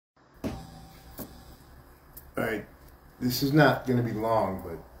Alright, this is not going to be long,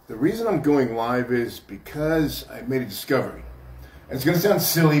 but the reason I'm going live is because I made a discovery. And it's going to sound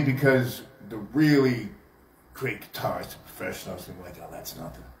silly because the really great guitarists, professionals, are like, oh, that's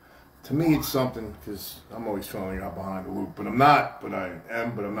nothing. To me, it's something because I'm always feeling out behind the loop. But I'm not, but I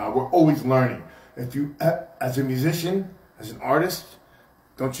am, but I'm not. We're always learning. If you, as a musician, as an artist,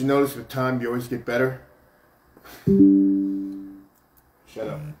 don't you notice with time you always get better? Shut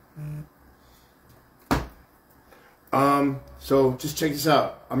up. So just check this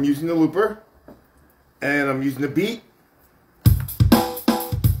out. I'm using the looper, and I'm using the beat.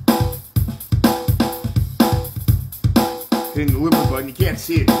 Hitting the looper button, you can't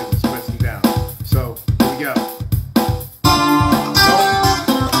see it because it's pressing down. So here we go.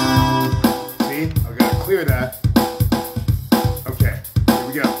 See, I gotta clear that. Okay, here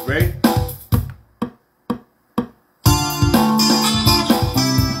we go. Ready?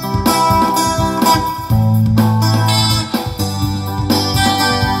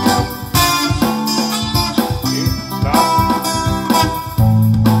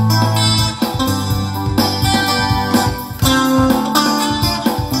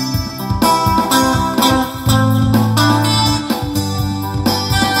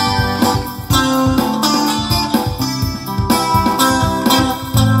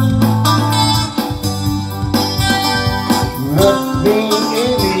 Look me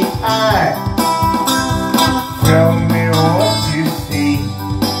in the eye, tell me what you see.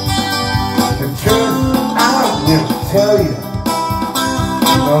 The truth I will tell you,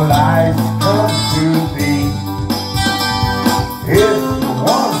 no lies come to be. If you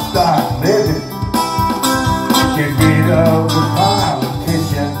want to start living, get rid of the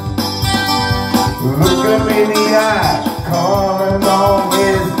politician. Look me in the eye, calling on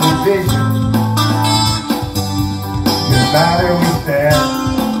his division. Matter we stand,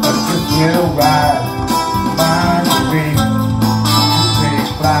 but just will ride. Mind the way to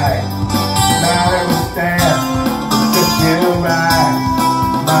take flight. Matter we stand, but just will ride.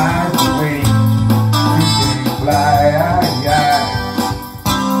 Mind the way to take flight.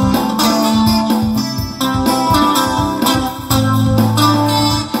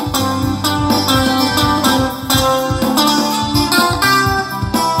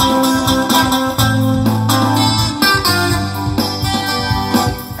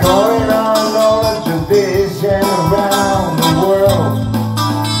 Around the world,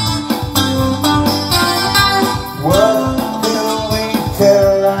 what do we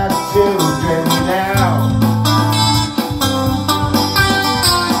tell our children now?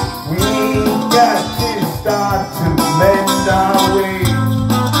 We got to start to mend our ways.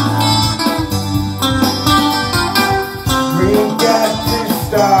 We got to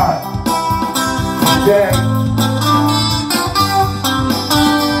start today.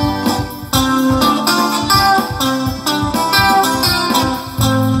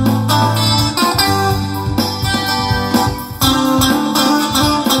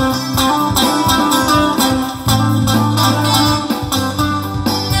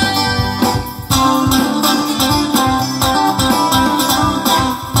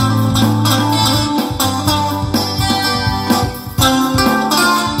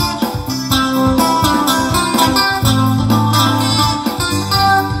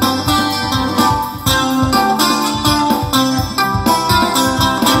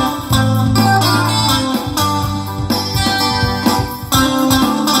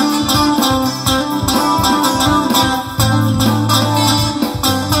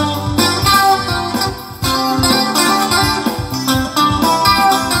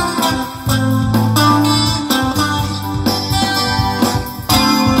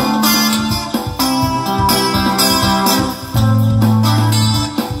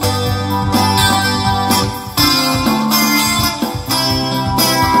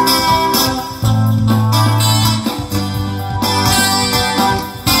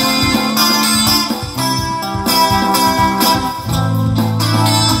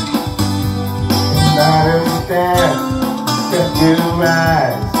 Step your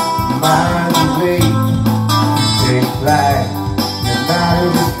rise, mind the way you take flight. You're not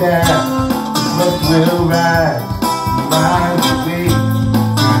understand, but will rise, mind the way you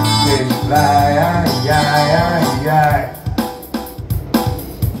take flight.